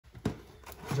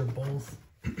These are both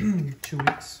 2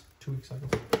 weeks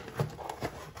cycles.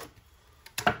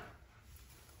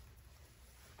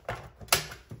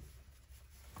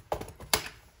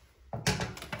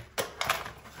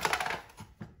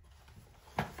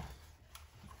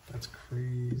 That's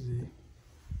crazy.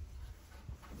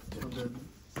 So good.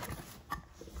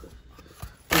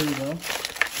 Really well.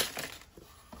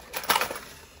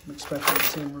 I'm expecting the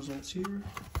same results here.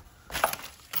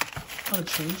 Not a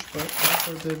change, but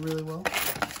also did really well.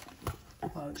 A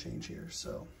lot of change here,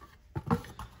 so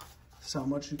that's how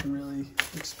much you can really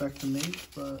expect to make,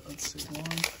 but let's see.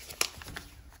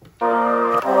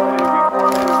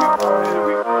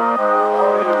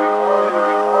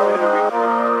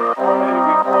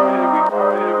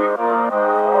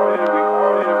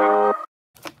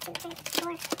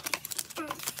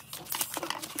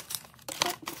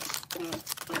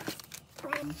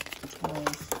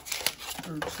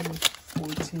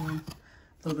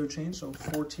 A little bit of change, so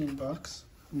 $14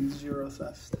 and 0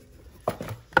 theft.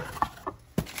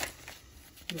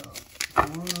 Yeah,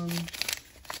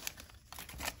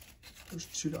 there's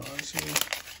 $2 here.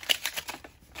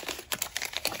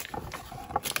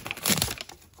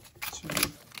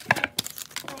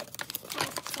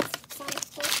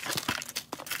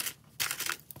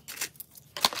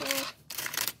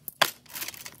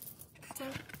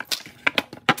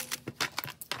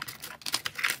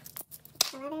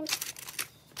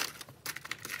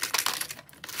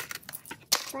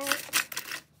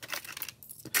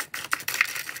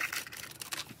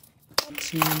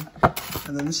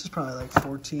 And then this is probably like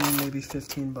 14, maybe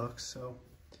 $15. So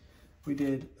we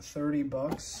did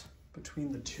 $30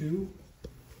 between the two.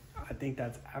 I think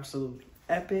that's absolutely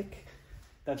epic.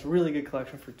 That's really good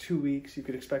collection for 2 weeks. You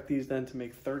could expect these then to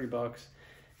make $30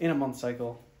 in a month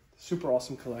cycle. Super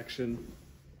awesome collection.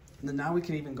 And then now we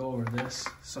can even go over this.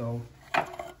 So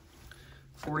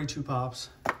 42 pops,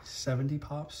 70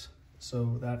 pops.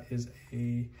 So that is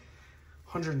a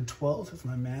 112 if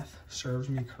my math serves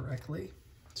me correctly.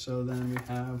 So then we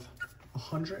have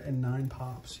 109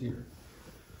 pops here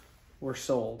were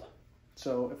sold.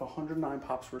 So if 109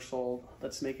 pops were sold,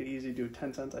 let's make it easy, do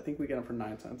 10 cents. I think we get them for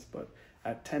 9 cents, but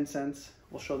at 10 cents,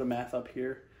 we'll show the math up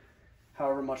here.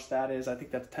 However much that is, I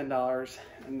think that's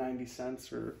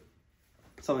 $10.90 or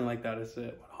something like that is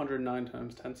it. 109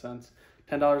 times 10 cents,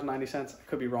 $10.90. I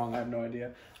could be wrong, I have no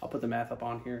idea. I'll put the math up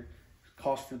on here.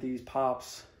 Cost for these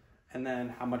pops, and then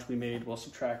how much we made, we'll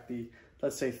subtract the,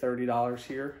 let's say $30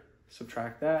 here,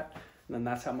 subtract that, and then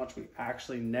that's how much we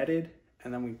actually netted,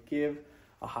 and then we give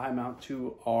a high amount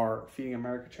to our Feeding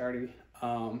America charity.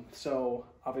 So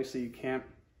obviously you can't,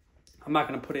 I'm not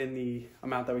gonna put in the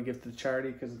amount that we give to the charity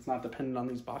because it's not dependent on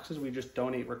these boxes. We just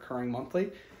donate recurring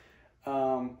monthly.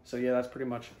 So yeah, that's pretty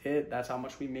much it. That's how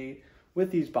much we made with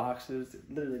these boxes. It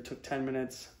literally took 10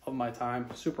 minutes of my time.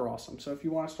 Super awesome. So if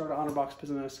you want to start an honor box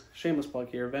business, shameless plug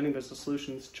here, Vending Business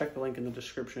Solutions, check the link in the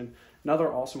description.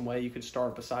 Another awesome way you could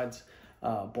start besides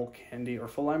bulk candy or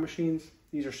full line machines.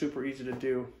 These are super easy to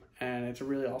do and it's a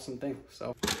really awesome thing.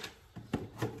 So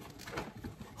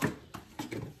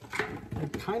I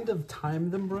kind of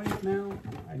timed them right now.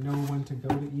 I know when to go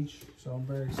to each, so I'm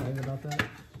very excited about that.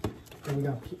 And we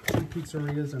got 2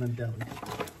 pizzerias and a deli.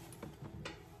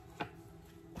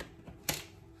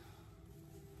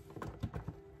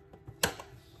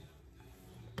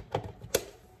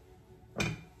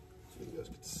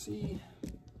 See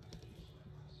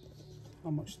how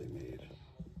much they made.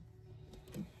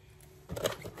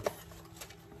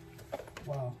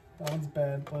 Wow, that one's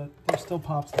bad, but there's still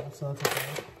pops left, so that's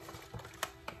okay.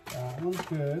 That one's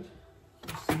good.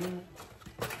 See that?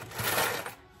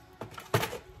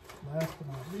 Last but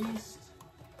not least,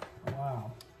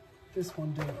 wow, this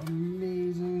one did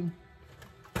amazing,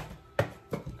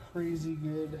 crazy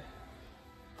good.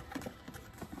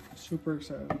 Super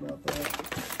excited about that.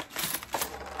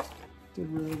 Did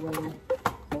really well.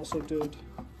 Also did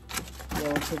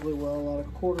relatively well. A lot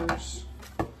of quarters.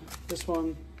 This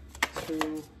one,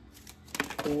 2,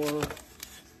 4,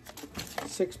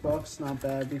 $6. Not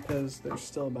bad because there's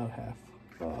still about half,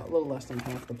 a little less than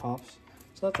half the pops.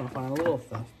 So that's not fine. A little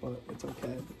theft, but it's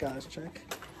okay. But guys, check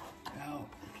out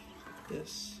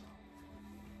this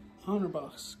honor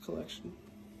box collection.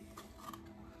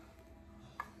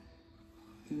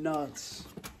 Nuts.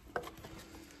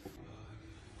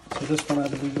 So this one I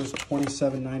believe was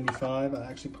 $27.95. I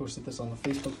actually posted this on the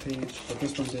Facebook page, but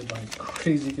this one did like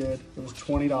crazy good. It was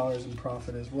 $20 in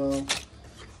profit as well.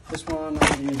 This one I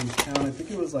didn't even count. I think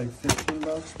it was like $15.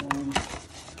 1,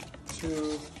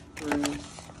 2, 3,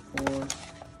 4,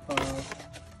 5,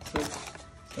 6,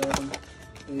 7,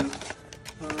 8,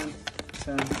 9,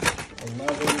 10,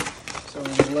 11. So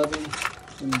 11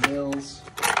 in bills.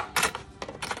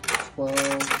 12,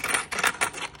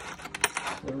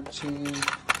 13,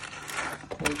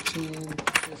 14,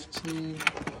 15,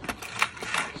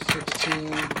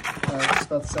 16. It's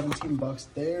about 17 bucks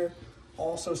there.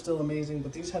 Also still amazing,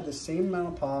 but these had the same amount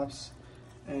of pops,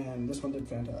 and this one did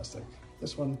fantastic.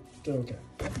 This one did okay.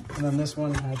 And then this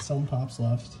one had some pops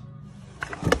left,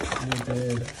 and it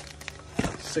did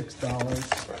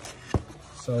 $6.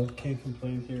 So can't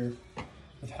complain here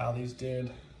with how these did.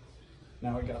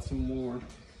 Now we got some more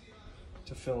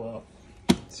to fill up.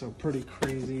 So pretty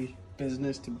crazy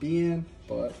business to be in,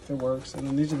 but it works. And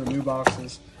then these are the new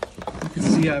boxes. You can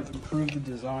see I've improved the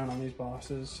design on these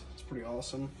boxes. It's pretty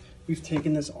awesome. We've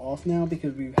taken this off now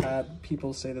because we've had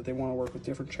people say that they want to work with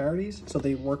different charities. So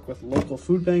they work with local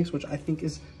food banks, which I think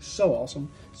is so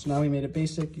awesome. So now we made it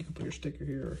basic. You can put your sticker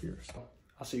here or here. So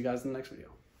I'll see you guys in the next video.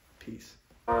 Peace.